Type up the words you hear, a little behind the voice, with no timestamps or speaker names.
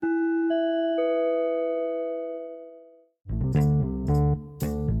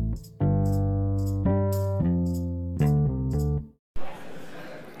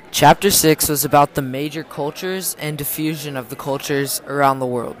Chapter 6 was about the major cultures and diffusion of the cultures around the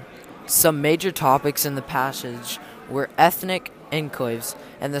world. Some major topics in the passage were ethnic enclaves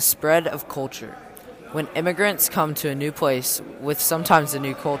and the spread of culture. When immigrants come to a new place with sometimes a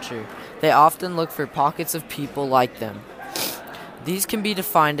new culture, they often look for pockets of people like them. These can be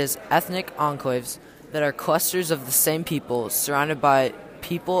defined as ethnic enclaves that are clusters of the same people surrounded by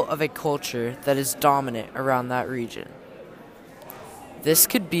people of a culture that is dominant around that region. This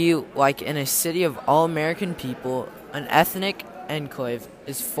could be like in a city of all American people, an ethnic enclave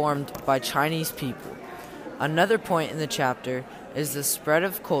is formed by Chinese people. Another point in the chapter is the spread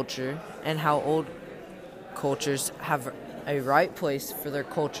of culture and how old cultures have a right place for their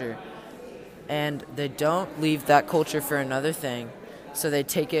culture, and they don't leave that culture for another thing, so they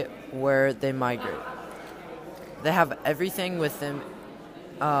take it where they migrate. They have everything with them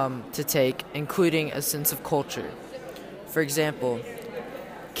to take, including a sense of culture. For example,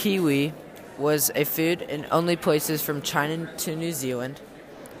 kiwi was a food in only places from China to New Zealand,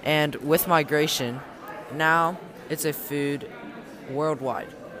 and with migration, now it's a food worldwide.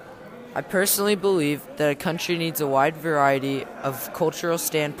 I personally believe that a country needs a wide variety of cultural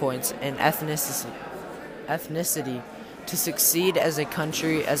standpoints and ethnicity to succeed as a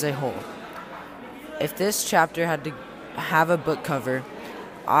country as a whole. If this chapter had to have a book cover,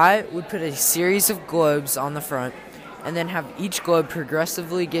 I would put a series of globes on the front and then have each globe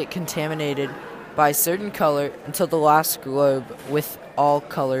progressively get contaminated by a certain color until the last globe with all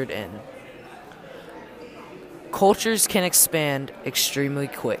colored in. Cultures can expand extremely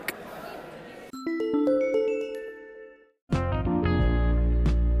quick.